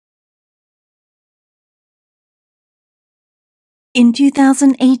In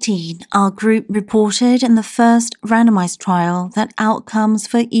 2018, our group reported in the first randomized trial that outcomes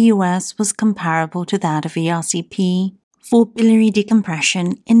for EOS was comparable to that of Ercp for biliary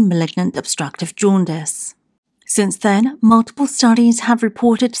decompression in malignant obstructive jaundice. Since then, multiple studies have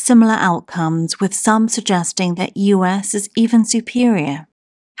reported similar outcomes, with some suggesting that EOS is even superior.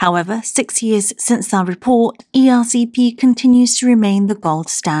 However, 6 years since our report, Ercp continues to remain the gold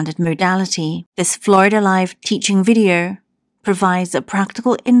standard modality. This Florida Live teaching video provides a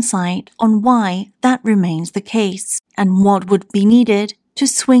practical insight on why that remains the case and what would be needed to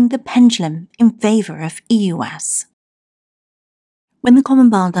swing the pendulum in favor of EOS. When the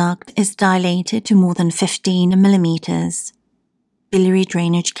common bile duct is dilated to more than 15 millimeters, biliary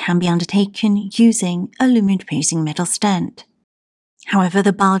drainage can be undertaken using a lumen-replacing metal stent. However,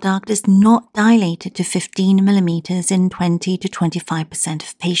 the bile duct is not dilated to 15 millimeters in 20 to 25%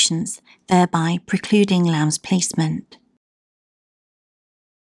 of patients, thereby precluding LAMS placement.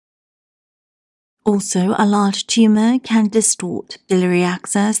 Also, a large tumor can distort biliary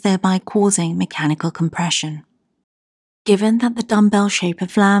access, thereby causing mechanical compression. Given that the dumbbell shape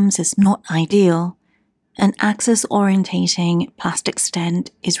of LAMS is not ideal, an axis-orientating plastic stent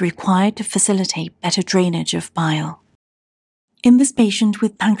is required to facilitate better drainage of bile. In this patient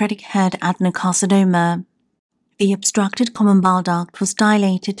with pancreatic head adenocarcinoma, the obstructed common bile duct was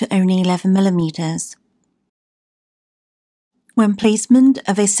dilated to only 11 millimeters. When placement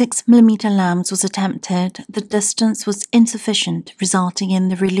of a 6 mm LAMS was attempted, the distance was insufficient, resulting in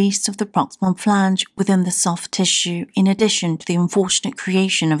the release of the proximal flange within the soft tissue, in addition to the unfortunate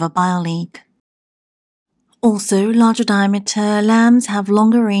creation of a bile leak. Also, larger diameter LAMS have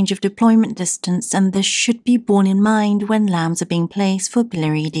longer range of deployment distance, and this should be borne in mind when LAMS are being placed for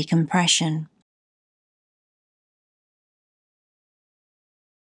biliary decompression.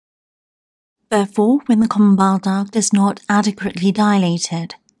 Therefore, when the common bile duct is not adequately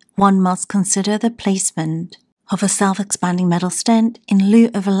dilated, one must consider the placement of a self-expanding metal stent in lieu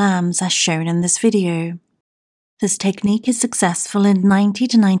of a LAMS as shown in this video. This technique is successful in 90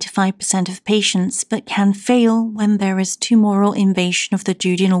 to 95% of patients, but can fail when there is tumoral invasion of the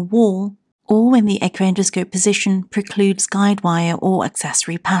duodenal wall or when the echoendoscope position precludes guide wire or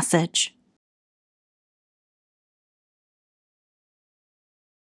accessory passage.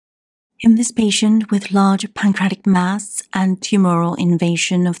 In this patient with large pancreatic mass and tumoral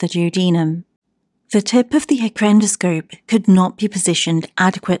invasion of the duodenum, the tip of the echoendoscope could not be positioned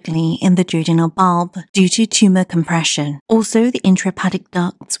adequately in the duodenal bulb due to tumor compression. Also, the intrahepatic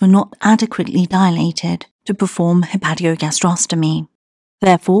ducts were not adequately dilated to perform hepatogastroscopy.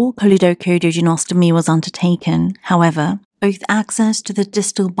 Therefore, choledochoduodenostomy was undertaken. However, both access to the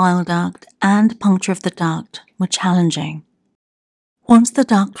distal bile duct and puncture of the duct were challenging. Once the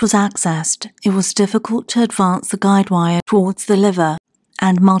duct was accessed, it was difficult to advance the guide wire towards the liver,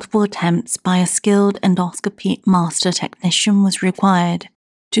 and multiple attempts by a skilled endoscopy master technician was required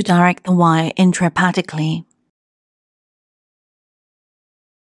to direct the wire intrahepatically.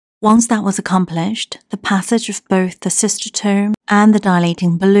 Once that was accomplished, the passage of both the cystotome and the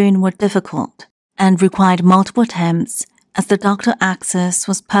dilating balloon were difficult and required multiple attempts, as the ductal axis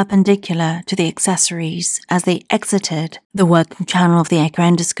was perpendicular to the accessories as they exited the working channel of the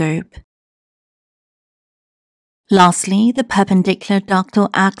echoendoscope. Lastly, the perpendicular ductal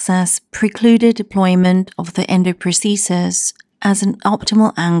axis precluded deployment of the endoprothesis, as an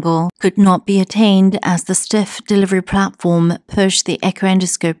optimal angle could not be attained as the stiff delivery platform pushed the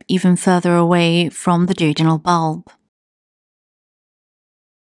echoendoscope even further away from the duodenal bulb.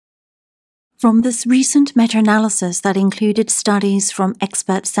 From this recent meta-analysis that included studies from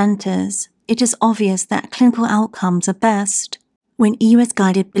expert centers, it is obvious that clinical outcomes are best when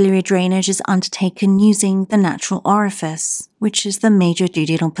EOS-guided biliary drainage is undertaken using the natural orifice, which is the major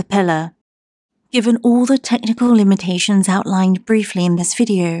duodenal papilla. Given all the technical limitations outlined briefly in this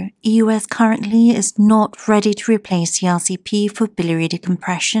video, EOS currently is not ready to replace Ercp for biliary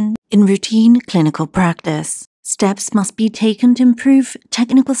decompression in routine clinical practice. Steps must be taken to improve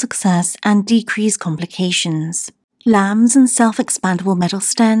technical success and decrease complications. LAMS and self-expandable metal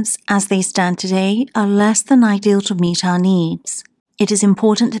stents, as they stand today, are less than ideal to meet our needs. It is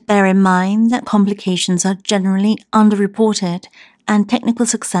important to bear in mind that complications are generally underreported and technical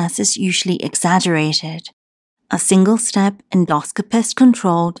success is usually exaggerated. A single-step,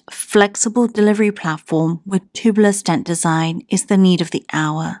 endoscopist-controlled, flexible delivery platform with tubular stent design is the need of the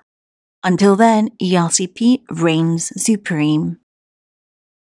hour. Until then, Ercp reigns supreme.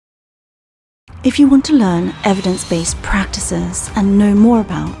 If you want to learn evidence-based practices and know more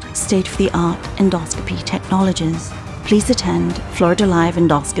about state-of-the-art endoscopy technologies, please attend Florida Live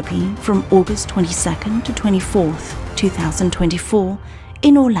Endoscopy from August 22nd to 24th, 2024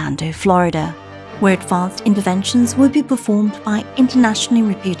 in Orlando, Florida, where advanced interventions will be performed by internationally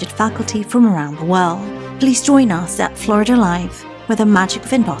reputed faculty from around the world. Please join us at Florida Live, where the magic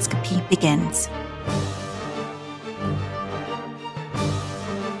of endoscopy begins.